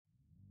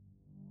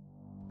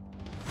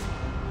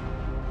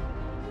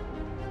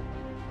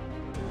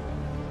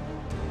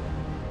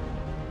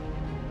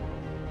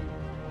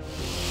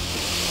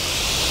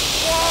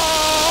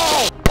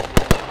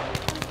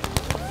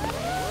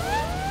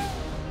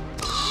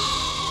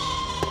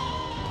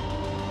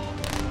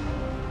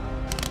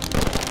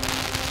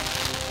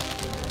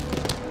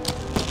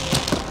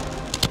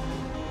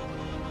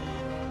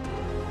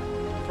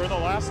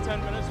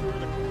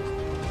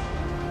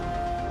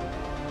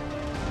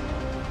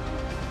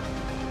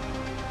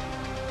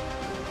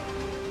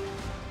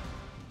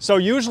So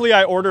usually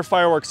I order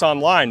fireworks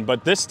online,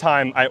 but this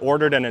time I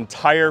ordered an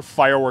entire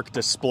firework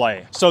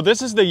display. So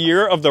this is the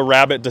Year of the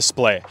Rabbit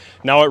display.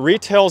 Now it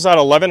retails at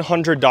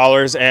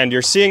 $1,100 and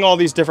you're seeing all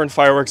these different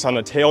fireworks on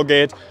the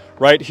tailgate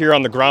right here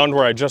on the ground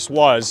where I just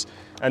was.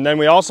 And then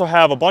we also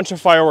have a bunch of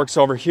fireworks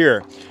over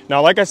here.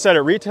 Now, like I said,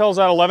 it retails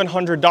at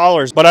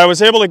 $1,100, but I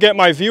was able to get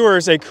my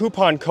viewers a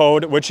coupon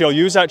code, which you'll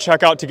use at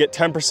checkout to get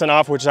 10%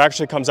 off, which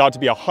actually comes out to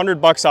be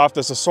 $100 off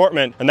this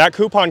assortment. And that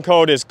coupon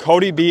code is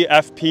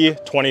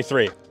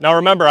CodyBPyrotechnics. Now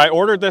remember, I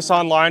ordered this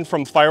online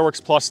from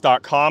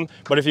fireworksplus.com,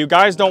 but if you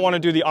guys don't want to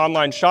do the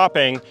online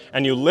shopping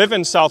and you live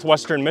in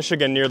southwestern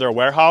Michigan near their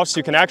warehouse,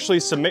 you can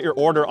actually submit your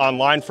order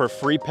online for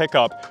free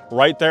pickup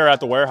right there at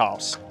the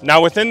warehouse.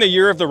 Now within the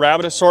Year of the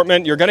Rabbit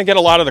assortment, you're going to get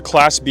a lot of the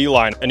Class B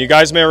line. And you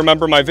guys may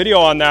remember my video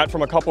on that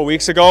from a couple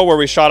weeks ago where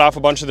we shot off a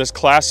bunch of this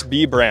Class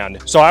B brand.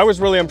 So I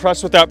was really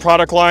impressed with that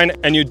product line,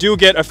 and you do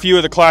get a few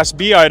of the Class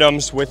B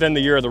items within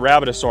the Year of the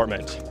Rabbit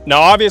assortment.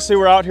 Now obviously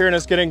we're out here and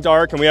it's getting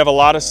dark and we have a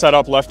lot of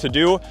setup left to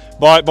do,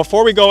 but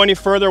before we go any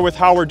further with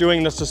how we're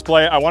doing this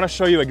display, I want to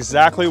show you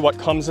exactly what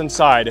comes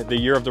inside the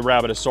Year of the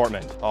Rabbit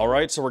assortment. All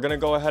right, so we're going to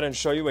go ahead and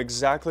show you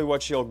exactly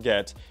what you'll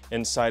get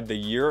inside the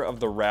Year of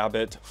the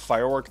Rabbit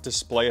firework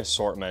display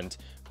assortment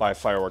by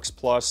Fireworks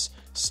Plus,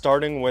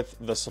 starting with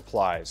the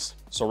supplies.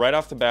 So right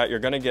off the bat, you're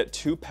going to get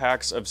 2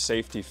 packs of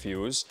safety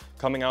fuse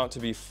coming out to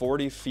be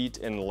 40 feet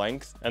in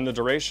length, and the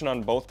duration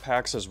on both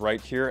packs is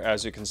right here.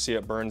 As you can see,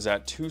 it burns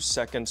at 2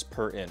 seconds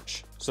per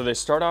inch. So they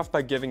start off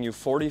by giving you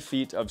 40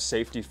 feet of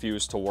safety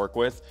fuse to work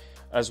with,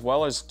 as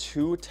well as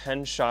 2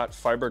 10-shot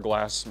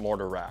fiberglass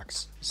mortar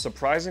racks.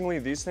 Surprisingly,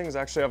 these things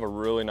actually have a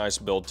really nice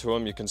build to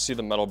them. You can see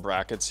the metal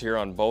brackets here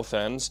on both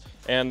ends,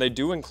 and they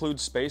do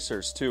include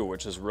spacers too,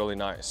 which is really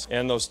nice.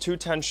 And those 2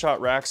 10-shot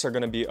racks are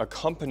going to be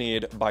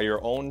accompanied by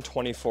your own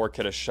 24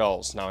 kit of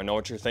shells. Now I know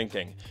what you're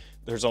thinking.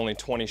 There's only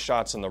 20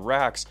 shots in the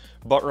racks,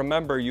 but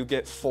remember, you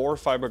get 4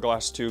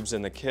 fiberglass tubes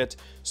in the kit,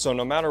 so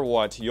no matter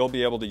what, you'll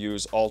be able to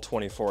use all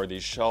 24 of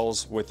these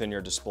shells within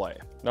your display.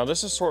 Now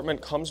this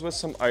assortment comes with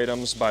some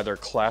items by their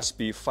Class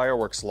B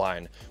fireworks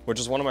line, which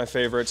is one of my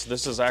favorites.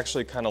 This is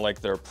actually kind of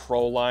like their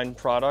Pro line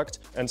product,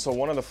 and so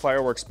one of the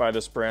fireworks by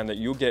this brand that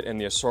you get in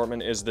the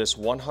assortment is this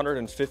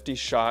 150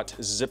 shot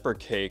zipper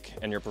cake,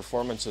 and your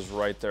performance is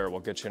right there. We'll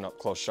get you an up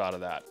close shot of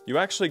that. You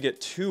actually get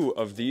 2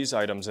 of these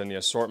items in the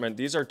assortment.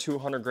 These are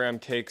 200-gram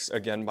cakes,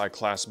 again by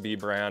Class B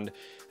brand,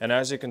 and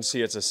as you can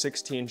see, it's a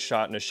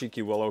 16-shot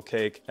Nishiki willow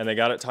cake, and they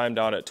got it timed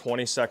out at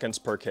 20 seconds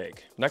per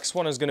cake. Next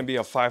one is going to be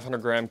a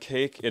 500-gram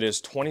cake. It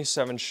is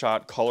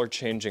 27-shot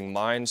color-changing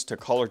mines to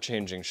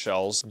color-changing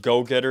shells,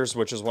 go-getters,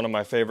 which is one of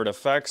my favorite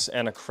effects,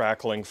 and a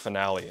crackling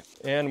finale.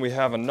 And we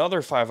have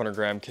another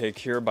 500-gram cake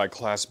here by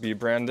Class B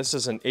brand. This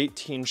is an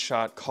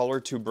 18-shot color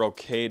to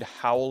brocade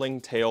howling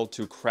tail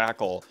to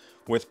crackle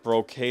with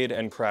brocade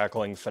and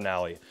crackling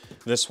finale.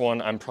 This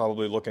one I'm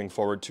probably looking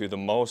forward to the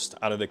most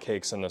out of the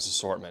cakes in this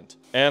assortment.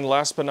 And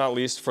last but not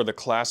least, for the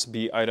Class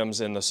B items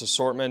in this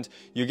assortment,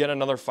 you get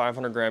another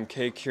 500-gram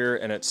cake here,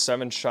 and it's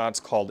 7 shots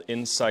called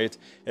Insight.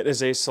 It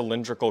is a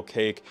cylindrical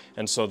cake,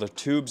 and so the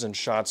tubes and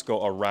shots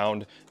go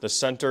around the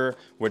center,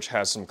 which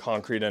has some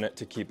concrete in it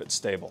to keep it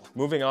stable.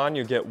 Moving on,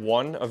 you get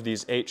 1 of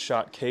these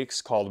 8-shot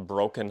cakes called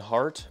Broken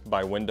Heart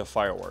by Winda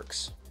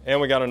Fireworks. And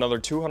we got another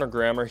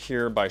 200-grammer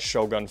here by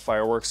Shogun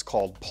Fireworks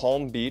called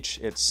Palm Beach.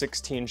 It's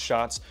 16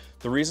 shots.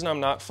 The reason I'm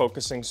not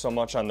focusing so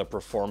much on the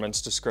performance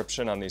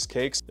description on these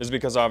cakes is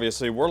because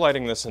obviously we're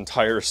lighting this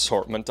entire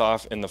assortment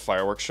off in the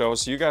fireworks show,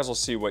 so you guys will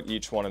see what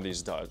each one of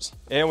these does.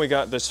 And we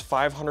got this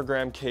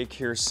 500-gram cake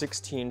here,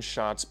 16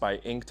 shots by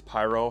Inked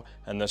Pyro,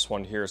 and this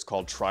one here is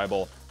called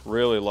Tribal.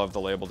 Really love the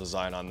label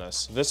design on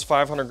this. This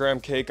 500-gram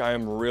cake I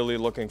am really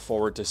looking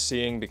forward to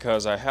seeing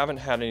because I haven't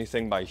had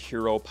anything by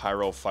Hero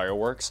Pyro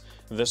Fireworks.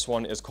 This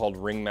one is called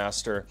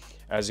Ringmaster.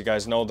 As you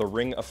guys know, the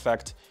ring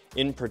effect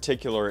in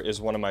particular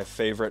is one of my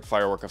favorite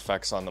firework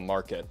effects on the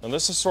market. Now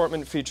this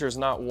assortment features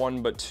not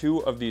 1 but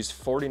 2 of these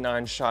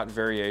 49-shot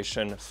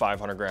variation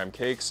 500-gram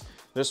cakes.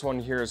 This one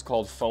here is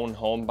called Phone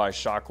Home by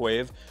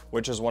Shockwave,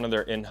 which is one of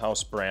their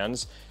in-house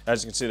brands.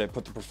 As you can see, they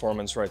put the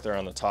performance right there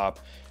on the top,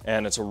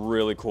 and it's a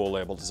really cool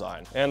label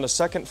design. And the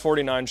second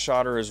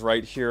 49-shotter is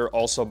right here,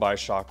 also by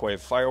Shockwave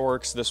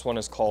Fireworks. This one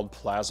is called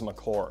Plasma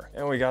Core.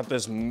 And we got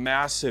this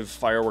massive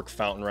firework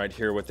fountain right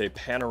here with a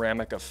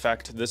panoramic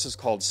effect. This is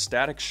called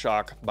Static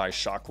Shock by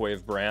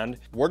Shockwave brand.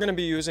 We're going to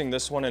be using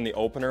this one in the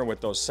opener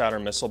with those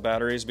Saturn missile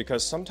batteries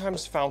because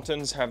sometimes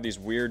fountains have these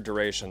weird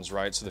durations,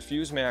 right? So the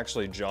fuse may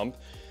actually jump.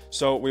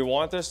 So we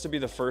want this to be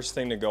the first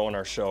thing to go in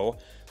our show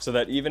so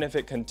that even if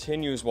it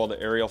continues while the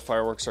aerial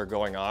fireworks are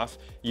going off,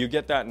 you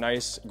get that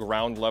nice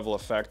ground level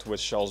effect with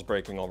shells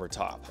breaking over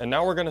top. And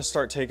now we're going to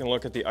start taking a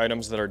look at the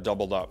items that are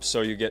doubled up.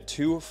 So you get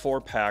 2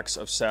 4-packs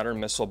of Saturn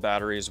missile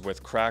batteries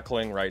with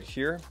Crackling right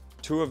here.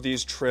 2 of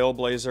these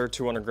Trailblazer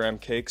 200-gram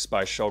cakes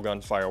by Shogun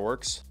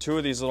Fireworks. 2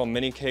 of these little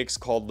mini cakes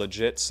called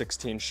Legit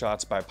 16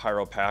 shots by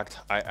PyroPact.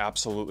 I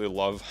absolutely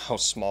love how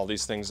small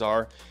these things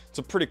are. It's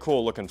a pretty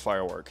cool looking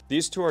firework.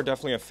 These two are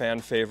definitely a fan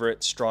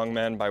favorite.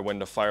 Strongman by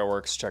Winda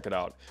Fireworks, check it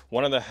out.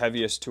 One of the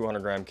heaviest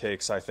 200-gram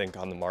cakes I think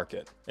on the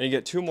market. And you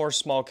get two more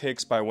small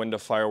cakes by Winda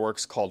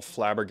Fireworks called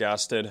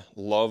Flabbergasted.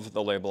 Love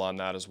the label on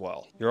that as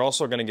well. You're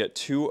also going to get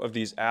two of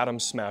these Atom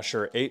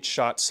Smasher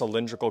 8-shot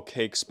cylindrical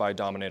cakes by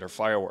Dominator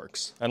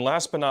Fireworks. And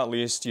last but not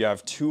least, you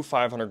have two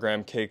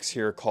 500-gram cakes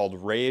here called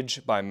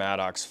Rage by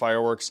Maddox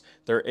Fireworks.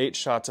 They're 8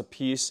 shots a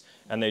piece,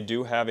 and they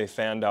do have a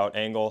fanned out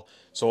angle,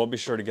 so we'll be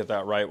sure to get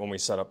that right when we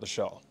set up the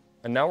show.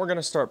 And now we're going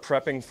to start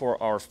prepping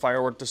for our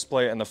firework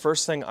display, and the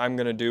first thing I'm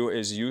going to do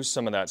is use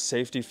some of that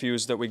safety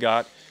fuse that we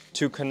got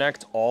to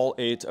connect all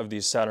 8 of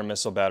these Saturn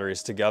missile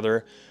batteries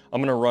together.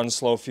 I'm going to run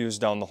slow fuse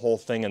down the whole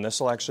thing, and this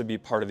will actually be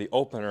part of the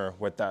opener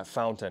with that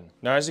fountain.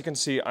 Now, as you can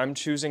see, I'm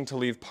choosing to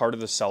leave part of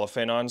the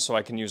cellophane on so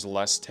I can use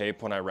less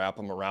tape when I wrap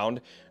them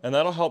around, and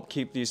that'll help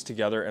keep these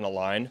together in a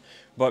line.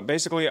 But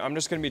basically, I'm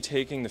just going to be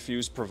taking the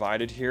fuse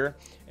provided here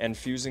and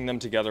fusing them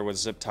together with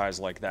zip ties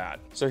like that.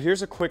 So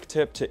here's a quick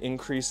tip to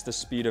increase the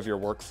speed of your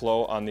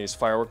workflow on these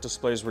firework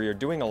displays where you're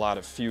doing a lot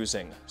of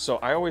fusing. So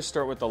I always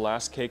start with the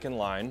last cake in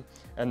line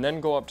and then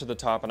go up to the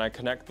top, and I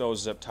connect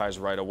those zip ties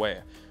right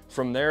away.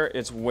 From there,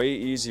 it's way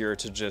easier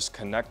to just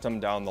connect them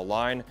down the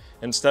line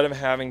instead of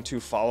having to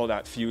follow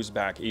that fuse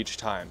back each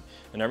time.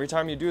 And every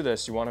time you do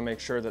this, you want to make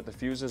sure that the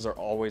fuses are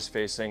always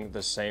facing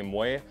the same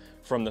way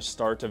from the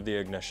start of the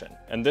ignition.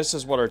 And this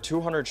is what our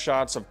 200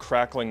 shots of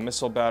Crackling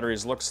missile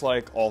batteries looks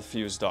like, all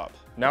fused up.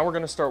 Now we're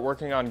going to start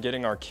working on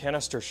getting our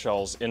canister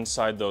shells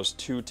inside those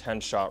two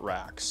 10-shot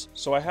racks.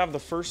 So I have the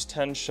first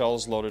 10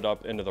 shells loaded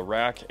up into the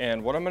rack,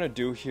 and what I'm going to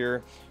do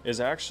here is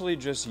actually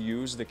just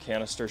use the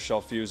canister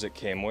shell fuse it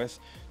came with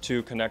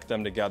to connect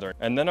them together.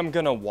 And then I'm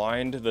going to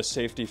wind the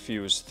safety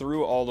fuse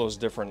through all those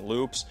different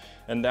loops,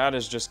 and that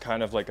is just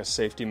kind of like a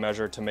safety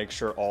measure to make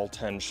sure all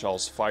 10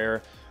 shells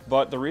fire.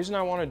 But the reason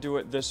I want to do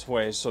it this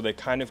way so they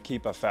kind of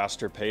keep a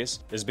faster pace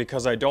is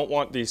because I don't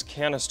want these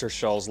canister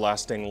shells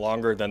lasting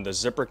longer than the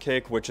zipper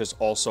cake, which is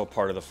also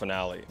part of the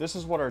finale. This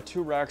is what our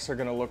 2 racks are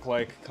going to look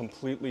like,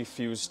 completely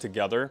fused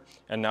together,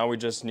 and now we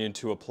just need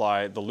to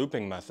apply the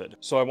looping method.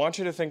 So I want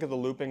you to think of the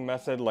looping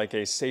method like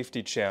a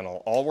safety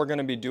channel. All we're going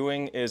to be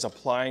doing is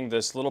applying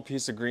this little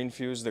piece of green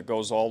fuse that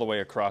goes all the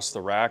way across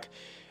the rack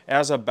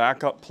as a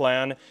backup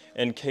plan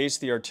in case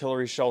the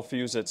artillery shell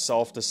fuse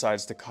itself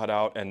decides to cut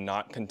out and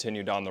not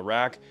continue down the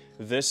rack.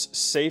 This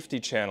safety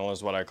channel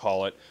is what I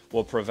call it,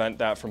 will prevent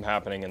that from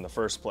happening in the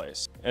first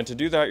place. And to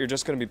do that, you're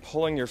just going to be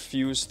pulling your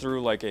fuse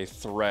through like a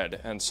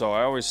thread. And so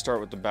I always start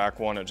with the back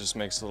one, it just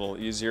makes it a little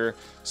easier.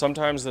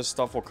 Sometimes this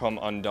stuff will come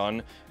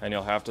undone and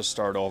you'll have to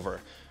start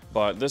over.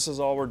 But this is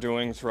all we're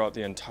doing throughout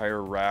the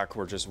entire rack.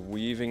 We're just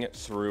weaving it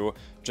through,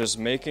 just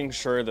making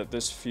sure that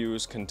this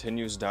fuse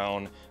continues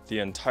down the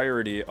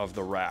entirety of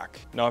the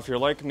rack. Now, if you're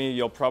like me,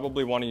 you'll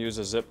probably want to use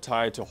a zip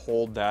tie to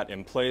hold that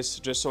in place,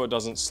 just so it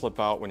doesn't slip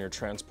out when you're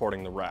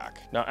transporting the rack.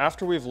 Now,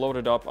 after we've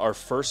loaded up our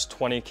first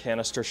 20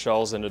 canister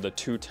shells into the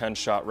 2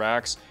 10-shot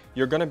racks,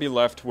 you're going to be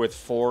left with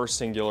 4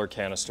 singular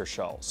canister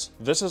shells.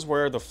 This is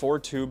where the 4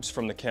 tubes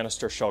from the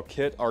canister shell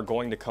kit are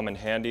going to come in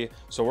handy,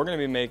 so we're going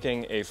to be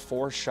making a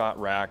 4-shot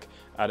rack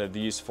out of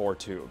these 4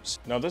 tubes.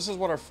 Now, this is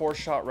what our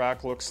 4-shot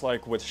rack looks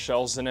like with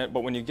shells in it,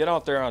 but when you get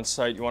out there on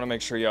site, you want to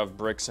make sure you have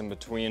bricks in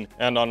between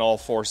and on all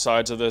 4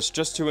 sides of this,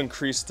 just to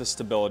increase the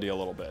stability a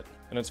little bit.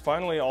 And it's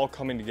finally all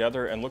coming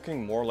together and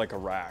looking more like a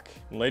rack.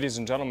 And ladies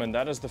and gentlemen,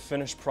 that is the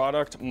finished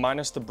product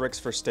minus the bricks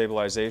for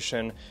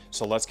stabilization.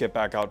 So let's get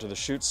back out to the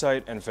shoot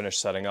site and finish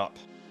setting up.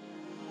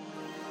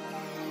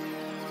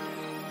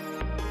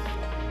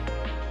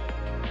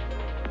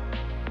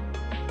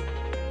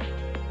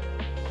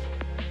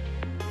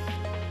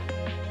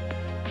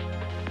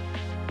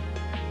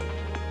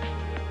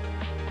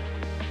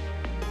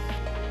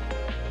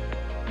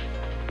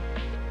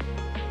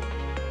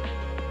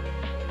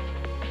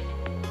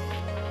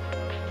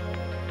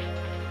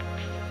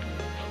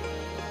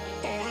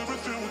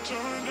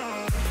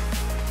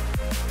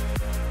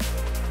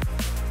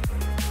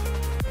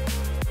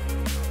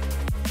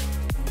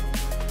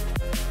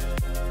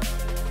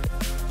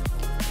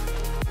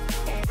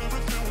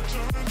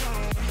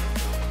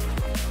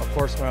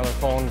 Of course, my other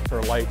phone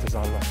for light is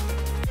on the...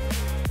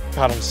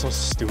 God, I'm so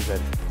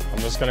stupid. I'm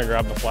just gonna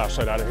grab the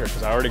flashlight out of here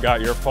because I already got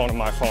your phone and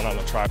my phone on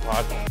the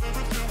tripod.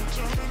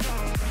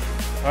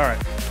 All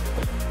right.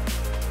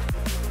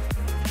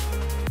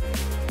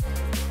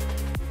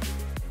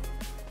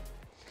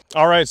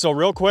 All right, so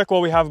real quick,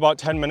 while we have about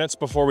 10 minutes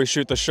before we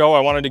shoot the show,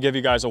 I wanted to give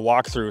you guys a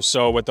walkthrough.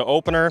 So with the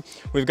opener,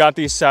 we've got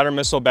these Saturn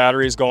missile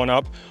batteries going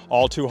up,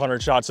 all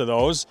 200 shots of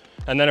those.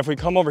 And then if we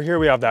come over here,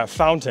 we have that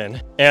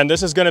fountain. And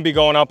this is gonna be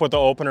going up with the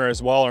opener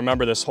as well.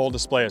 Remember, this whole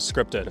display is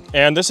scripted.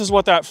 And this is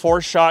what that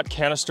 4-shot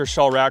canister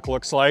shell rack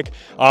looks like.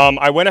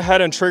 I went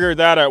ahead and triggered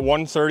that at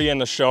 1:30 in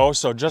the show.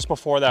 So just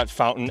before that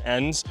fountain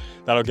ends,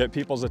 that'll get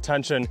people's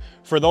attention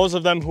for those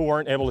of them who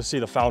weren't able to see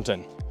the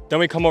fountain. Then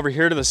we come over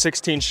here to the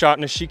 16-shot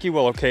Nishiki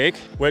Willow Cake,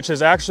 which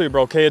is actually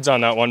Brocade's on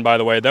that one, by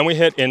the way. Then we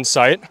hit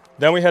Insight.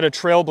 Then we hit a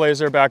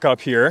Trailblazer back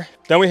up here.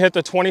 Then we hit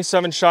the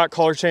 27-shot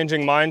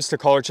color-changing mines to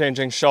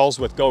color-changing shells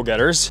with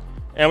Go-Getters.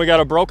 And we got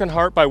a Broken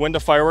Heart by Winda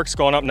Fireworks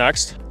going up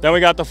next. Then we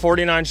got the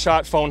 49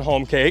 shot phone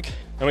home cake.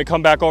 Then we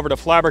come back over to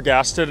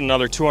Flabbergasted,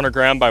 another 200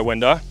 gram by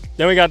Winda.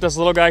 Then we got this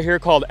little guy here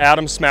called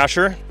Atom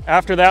Smasher.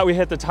 After that, we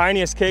hit the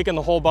tiniest cake in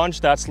the whole bunch,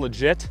 that's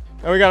Legit.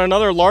 And we got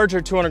another larger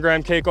 200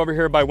 gram cake over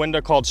here by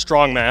Winda called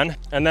Strongman.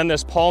 And then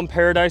this Palm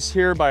Paradise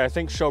here by, I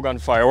think, Shogun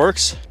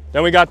Fireworks.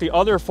 Then we got the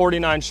other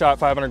 49 shot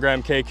 500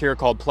 gram cake here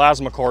called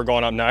Plasma Core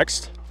going up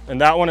next. And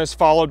that one is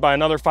followed by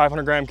another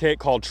 500 gram cake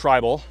called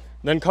Tribal.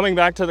 Then coming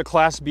back to the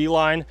Class B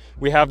line,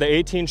 we have the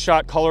 18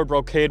 shot color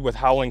Brocade with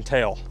Howling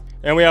Tail.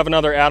 And we have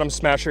another Atom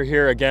Smasher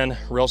here, again,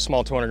 real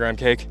small 200 gram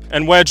cake.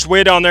 And wedged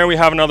way down there, we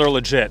have another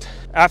Legit.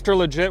 After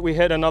Legit, we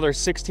hit another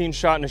 16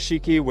 shot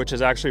Nishiki, which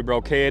is actually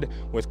Brocade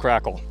with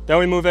Crackl. Then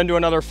we move into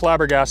another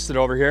Flabbergasted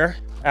over here.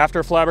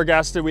 After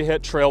Flabbergasted, we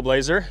hit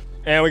Trailblazer.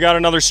 And we got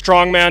another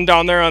Strongman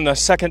down there on the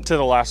second to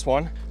the last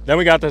one. Then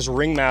we got this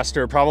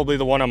Ringmaster, probably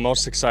the one I'm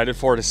most excited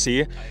for to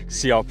see.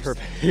 See how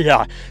perfect,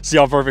 yeah, see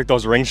how perfect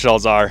those ring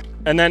shells are.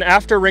 And then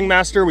after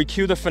Ringmaster, we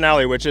cue the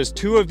finale, which is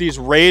 2 of these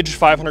Rage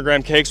 500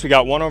 gram cakes. We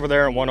got one over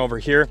there and one over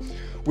here.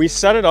 We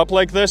set it up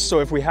like this, so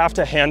if we have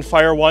to hand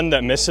fire one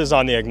that misses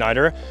on the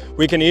igniter,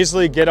 we can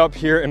easily get up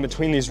here in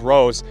between these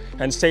rows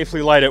and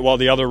safely light it while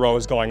the other row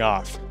is going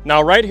off.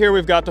 Now right here,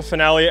 we've got the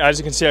finale. As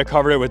you can see, I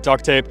covered it with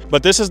duct tape,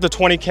 but this is the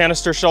 20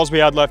 canister shells we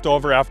had left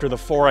over after the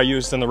 4 I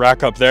used in the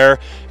rack up there.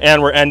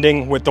 And we're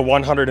ending with the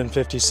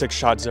 156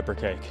 shot zipper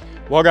cake.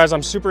 Well guys,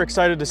 I'm super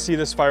excited to see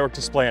this firework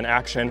display in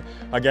action.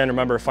 Again,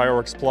 remember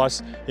Fireworks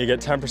Plus, you get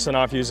 10%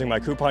 off using my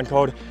coupon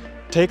code.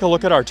 Take a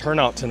look at our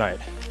turnout tonight.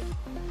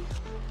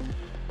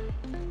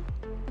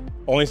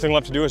 Only thing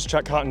left to do is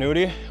check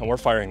continuity, and we're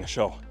firing the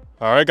show.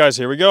 All right, guys,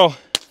 here we go. Our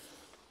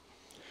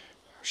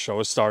show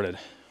is started.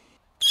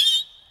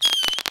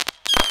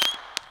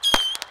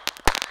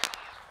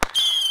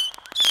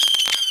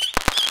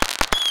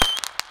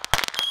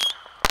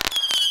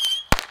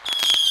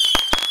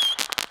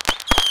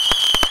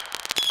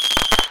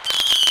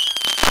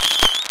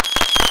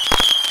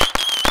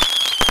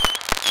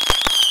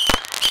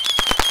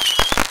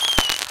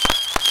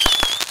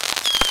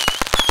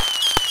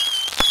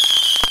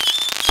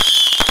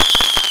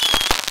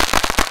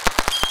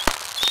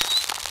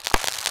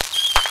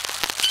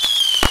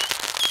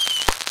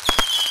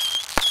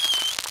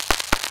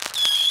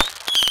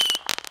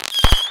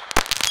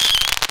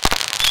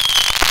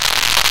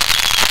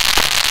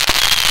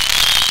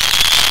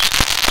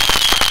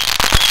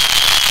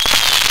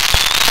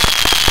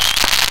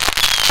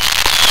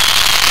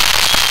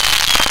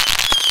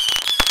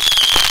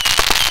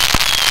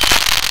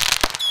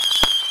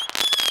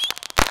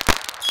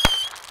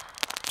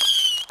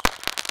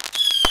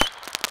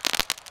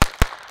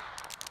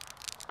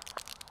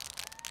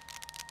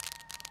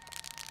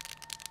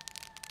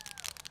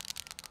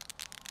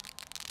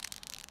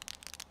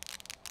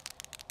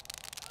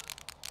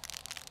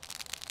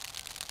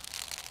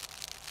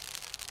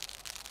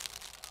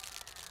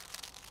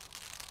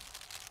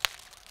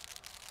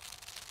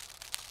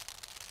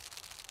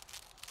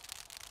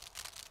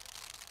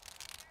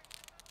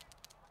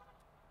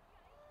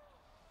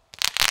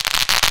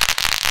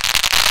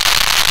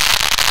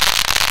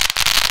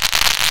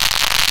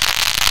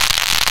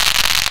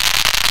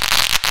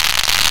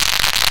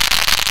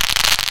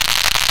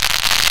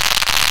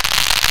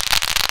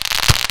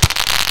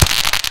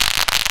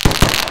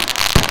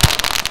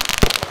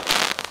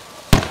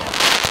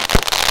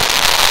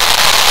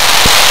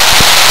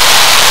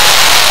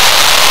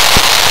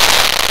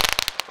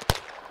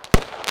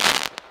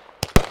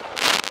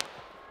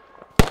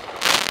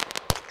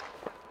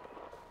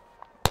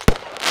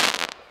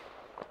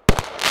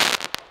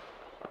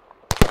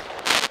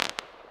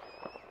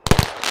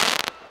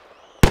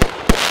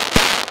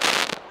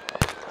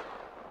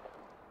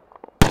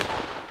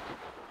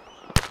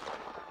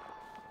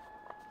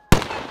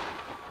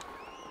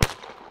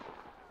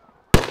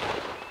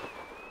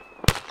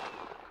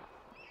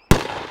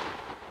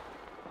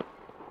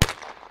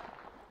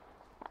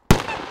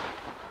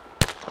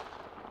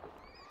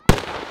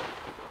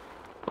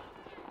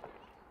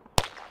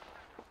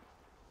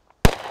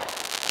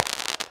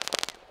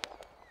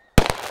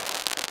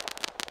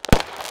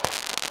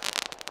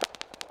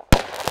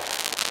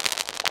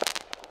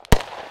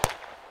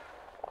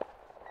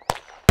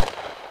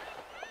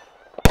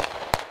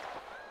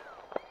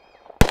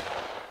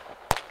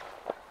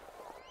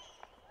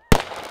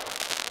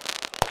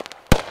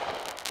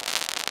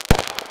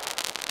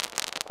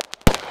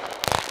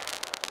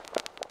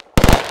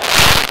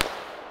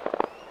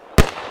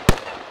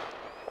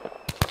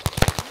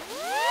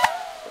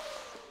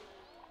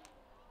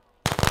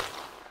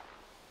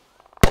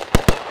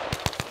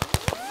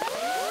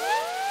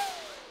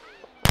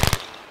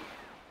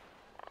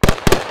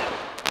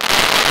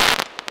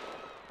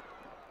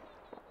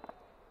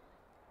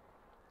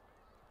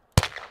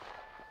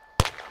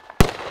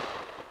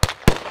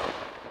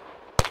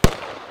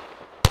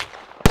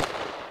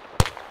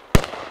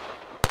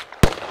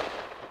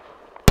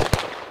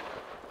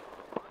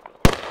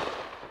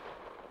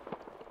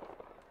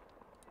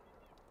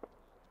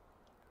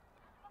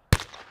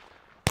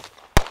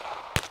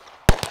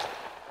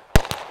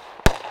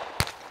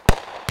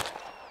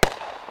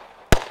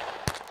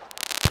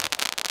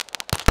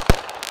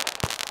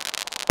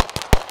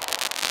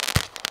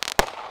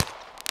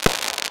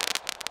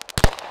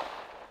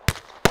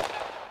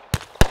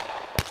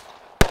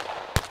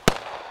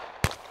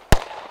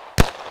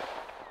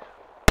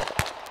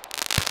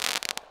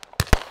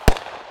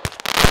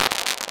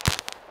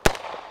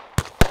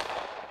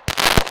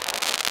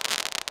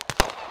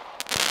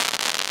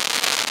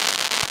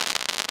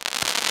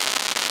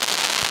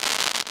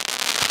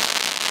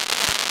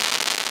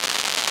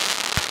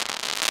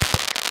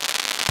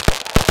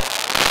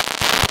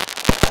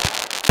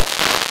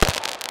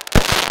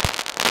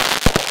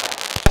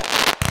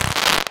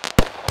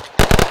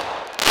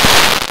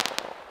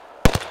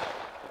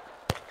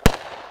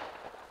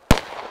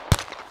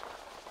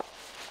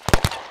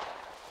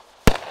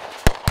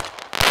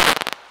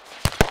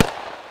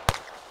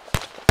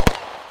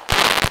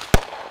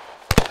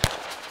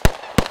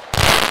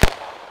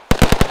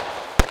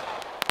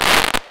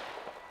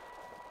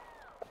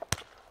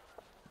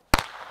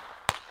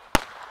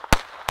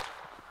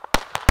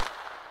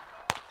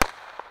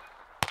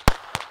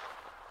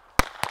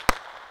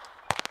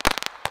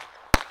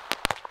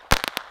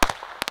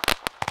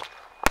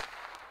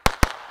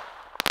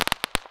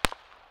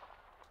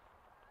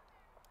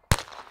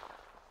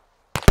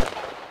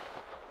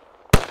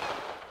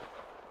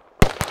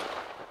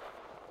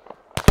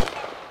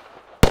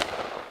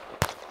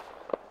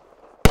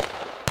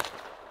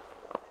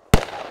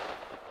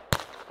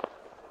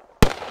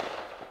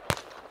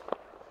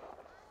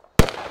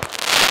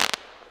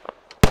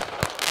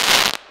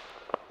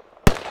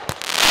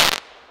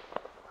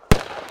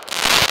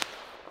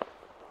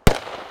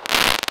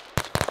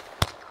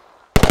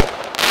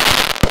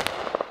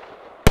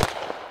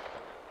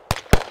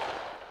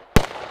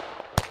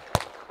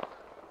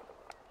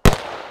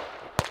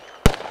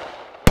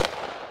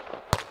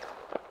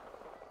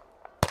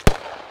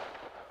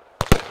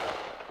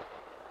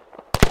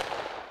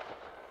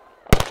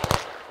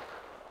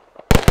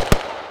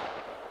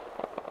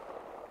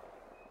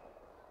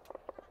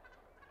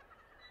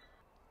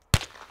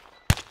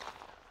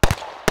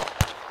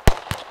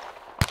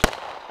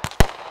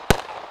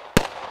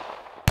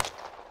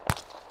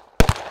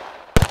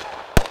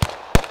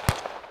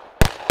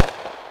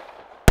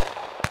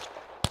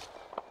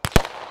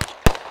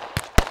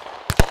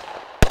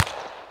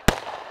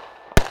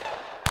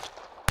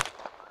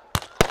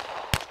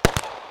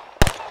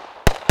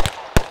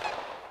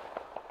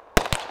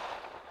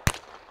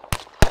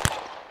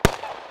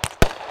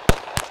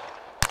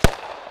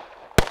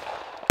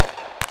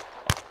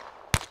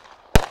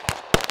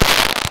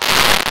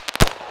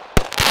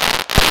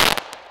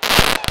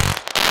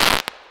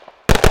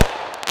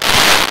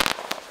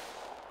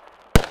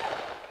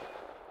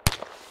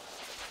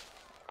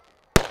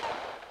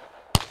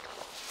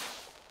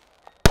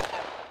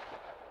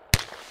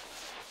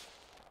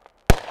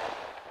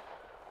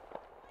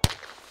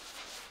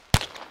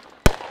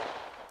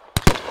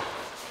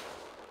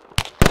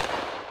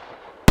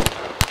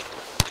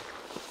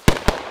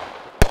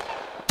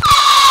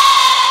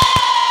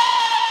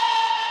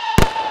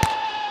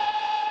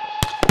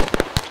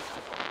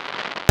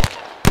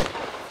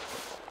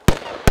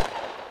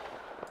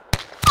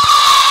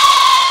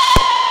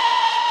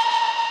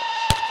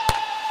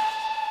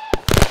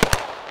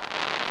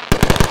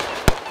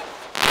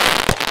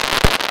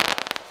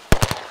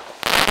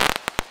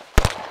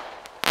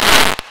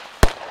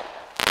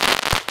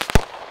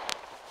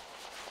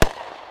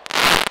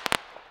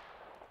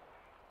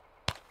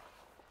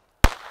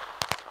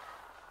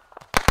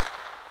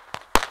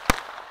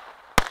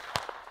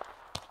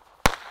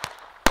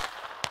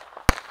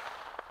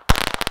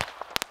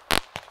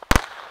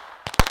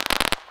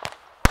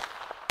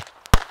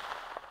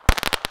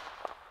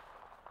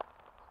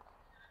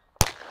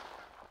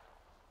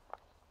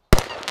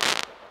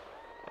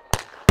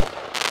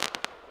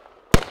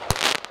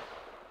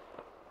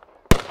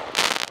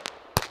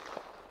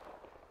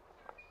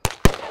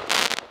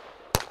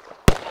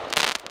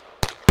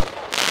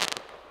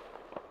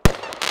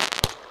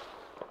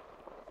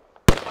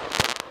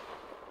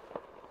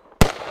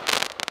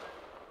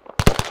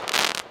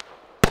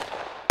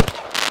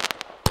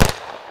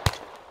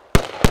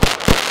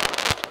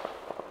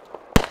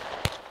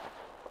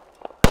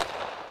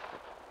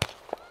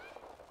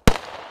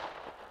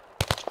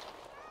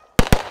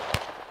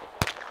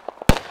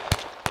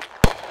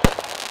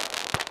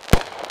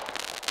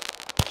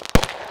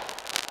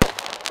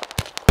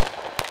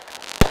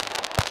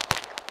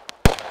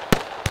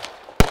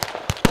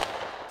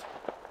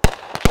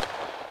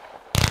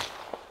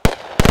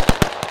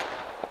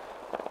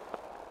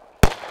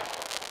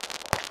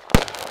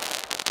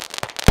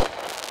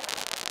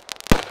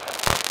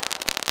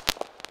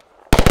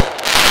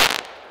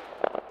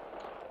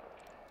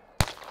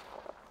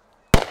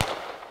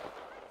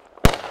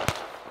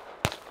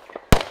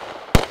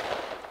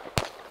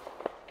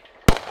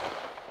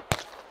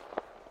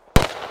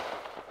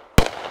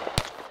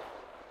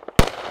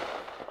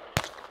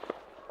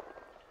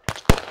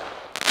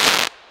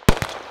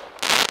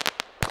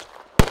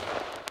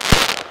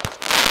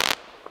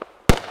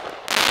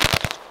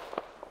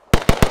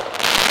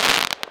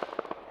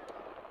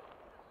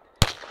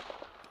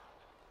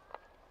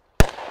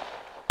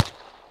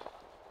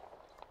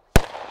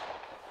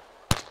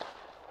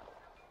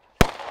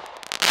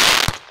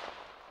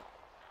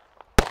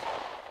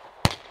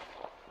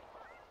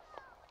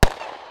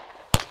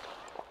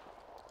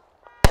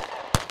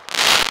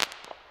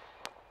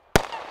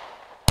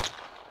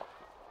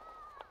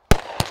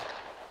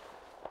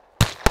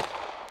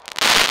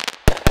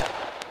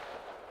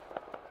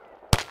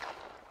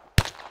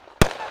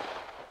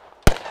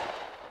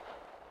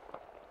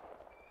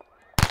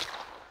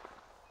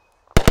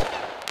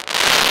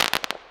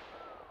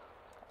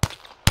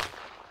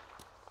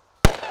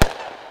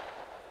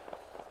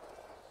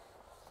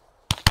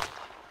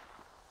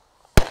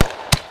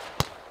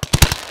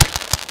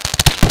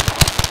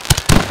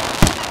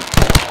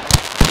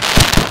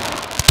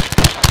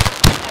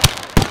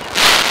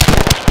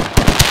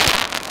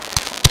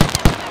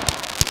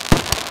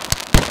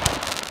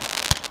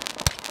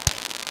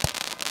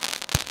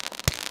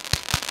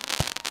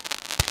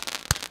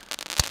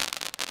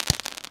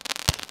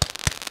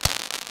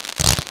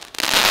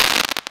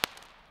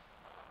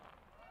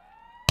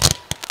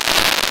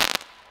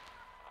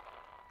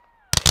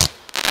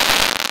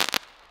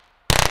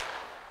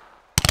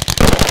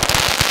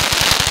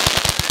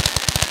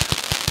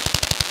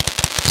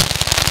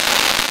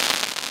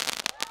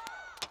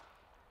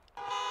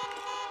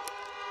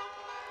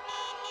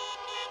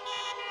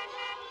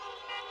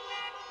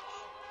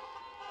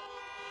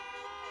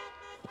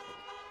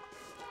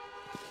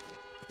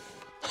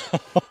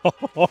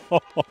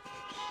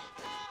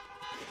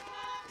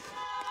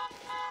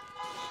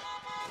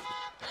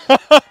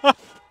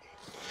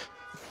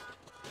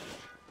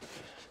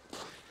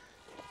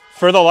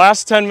 For the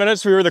last 10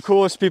 minutes, we were the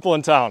coolest people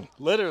in town.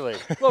 Literally.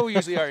 Well, we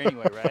usually are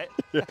anyway, right?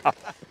 Yeah.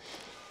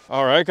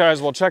 All right,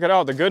 guys, well, check it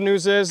out. The good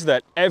news is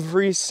that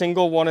every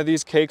single one of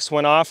these cakes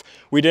went off.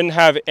 We didn't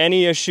have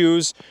any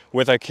issues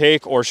with a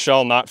cake or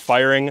shell not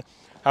firing.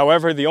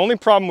 However, the only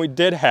problem we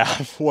did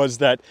have was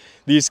that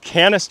these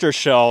canister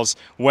shells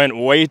went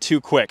way too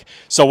quick.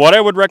 So what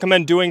I would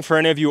recommend doing for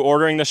any of you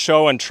ordering the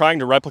show and trying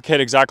to replicate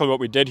exactly what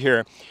we did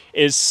here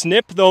is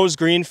snip those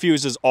green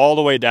fuses all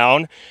the way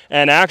down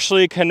and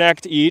actually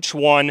connect each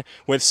one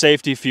with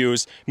safety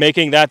fuse,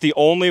 making that the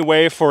only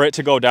way for it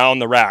to go down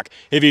the rack.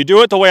 If you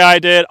do it the way I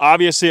did,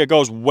 obviously it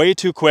goes way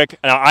too quick.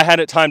 Now, I had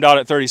it timed out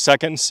at 30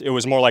 seconds. It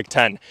was more like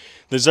 10.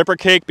 The zipper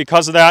cake,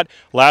 because of that,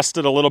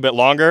 lasted a little bit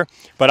longer,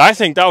 but I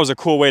think that was a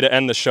cool way to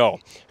end the show.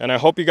 And I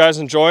hope you guys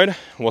enjoyed.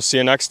 We'll see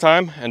you next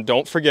time, and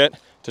don't forget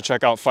to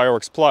check out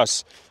Fireworks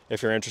Plus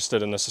if you're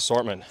interested in this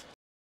assortment.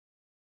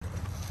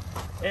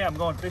 Hey, I'm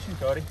going fishing,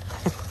 Cody.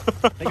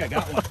 I think I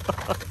got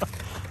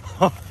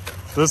one.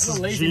 This is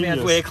a lazy genius.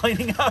 man's way of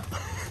cleaning up.